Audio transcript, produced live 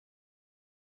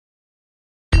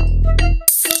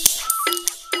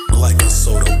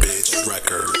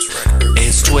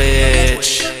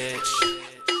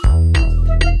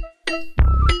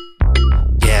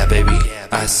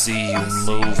see you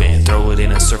moving. Throw it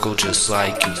in a circle just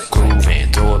like you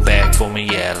grooving. Throw it back for me,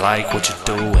 yeah, I like what you're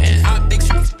doing.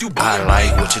 I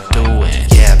like what you're doing.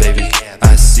 Yeah, baby,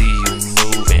 I see you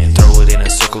moving. Throw it in a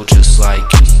circle just like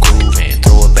you grooving.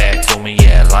 Throw it back for me,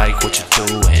 yeah, I like what you're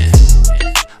doing.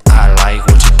 I like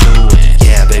what you're doing.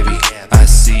 Yeah, baby, I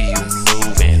see you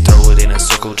moving. Throw it in a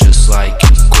circle just like you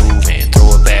grooving.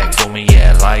 Throw it back for me,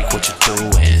 yeah, I like what you're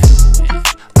doing.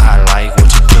 I like what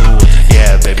you're doing.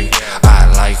 Yeah, baby,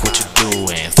 I like what you're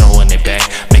doing. Throwing it back,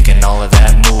 making all of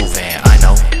that moving. I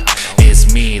know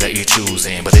it's me that you're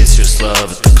choosing, but it's just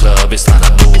love at the club, it's not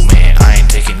a movement. I ain't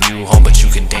taking you home, but you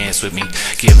can dance with me.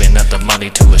 Giving up the money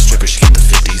to a stripper, she get the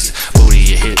 50s. Booty,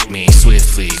 you hit me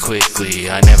swiftly, quickly.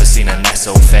 I never seen a night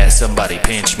so fast, somebody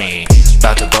pinch me.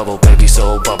 About to bubble, baby,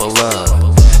 so bubble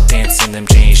up. Dance in them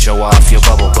jeans, show off your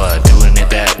bubble butt. Doing it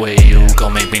that way, you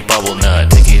gon' make me bubble nut.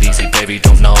 Take it easy, baby,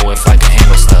 don't know if I can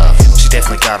handle stuff. She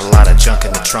definitely got a lot of junk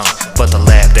in the trunk, but the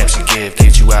lap that she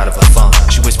gives you out of a funk.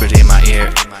 She whispered in my ear,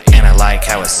 and I like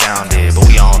how it sounded. But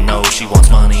we all know she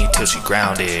wants money till she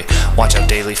grounded. Watch out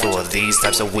daily for these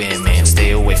types of women.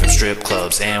 Stay away from strip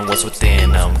clubs and what's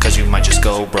within them, cause you might just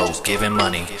go broke giving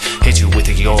money. Hit you with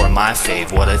a you're my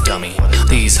fave, what a dummy.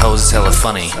 These hoes is hella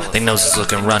funny, they noses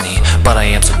looking runny, but I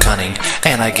am so cunning,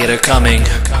 and I get her coming.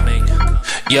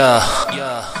 Yeah,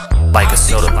 like a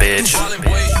soda, bitch.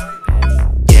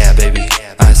 Yeah, baby,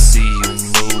 I see you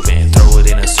moving. Throw it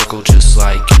in a circle just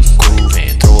like you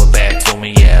grooving. Throw it back for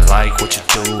me, yeah, I like what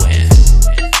you're doing.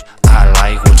 I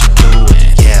like what you're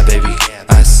doing. Yeah, baby,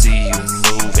 I see you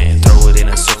moving. Throw it in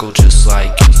a circle just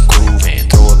like you grooving.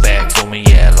 Throw it back for me,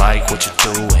 yeah, I like what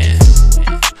you're doing.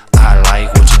 I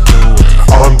like what you're doing.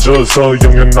 I'm just a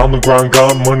youngin' on the grind,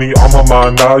 got money on my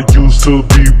mind. I used to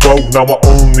be broke, now I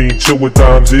only chill with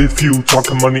dimes. If you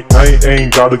talking money, I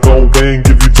ain't gotta go and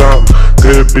give you time.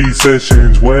 There be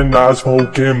sessions when I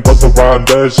smoking, but the rhyme,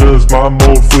 that's just my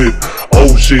mode flip.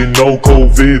 Oh shit, no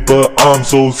COVID, but I'm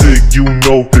so sick, you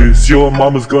know this. Your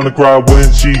mama's gonna cry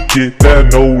when she get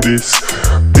that notice.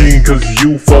 Being cause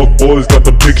you fuck boys got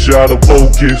the picture out of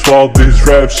focus, while this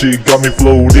rap shit got me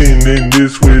floating in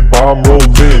this whip I'm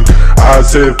rolling. I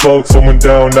said fuck someone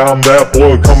down, now I'm that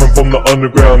boy coming from the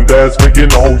underground that's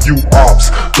making all you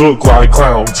ops look like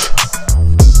clowns.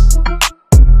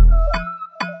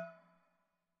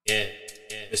 Yeah,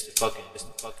 Mr. Fucking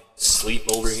sleep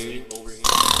over here.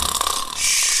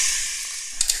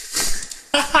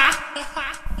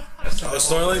 A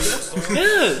story like this?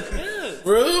 Yeah,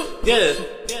 Bro? yeah.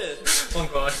 Oh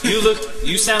god.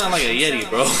 You sounded like a Yeti,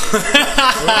 bro.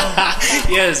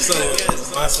 Yes.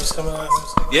 Monsters coming out.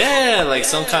 Yeah, like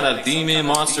some kind of demon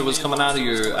monster was coming out of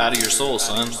your soul,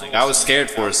 son. Like I was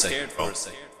scared for a second, bro.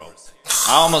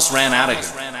 I almost ran out of here.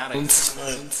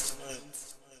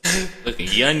 Look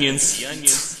at onions.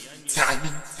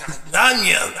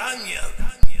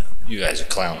 You guys are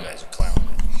clowning.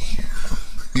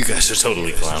 You guys are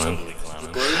totally clowning.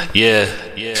 Yeah,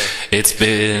 it's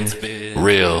been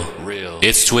real.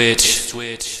 Itstwitch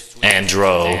and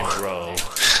DRO.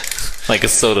 Like a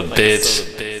soda,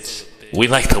 bitch. We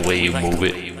like the way you move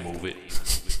it.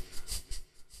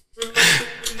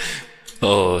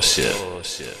 Oh shit.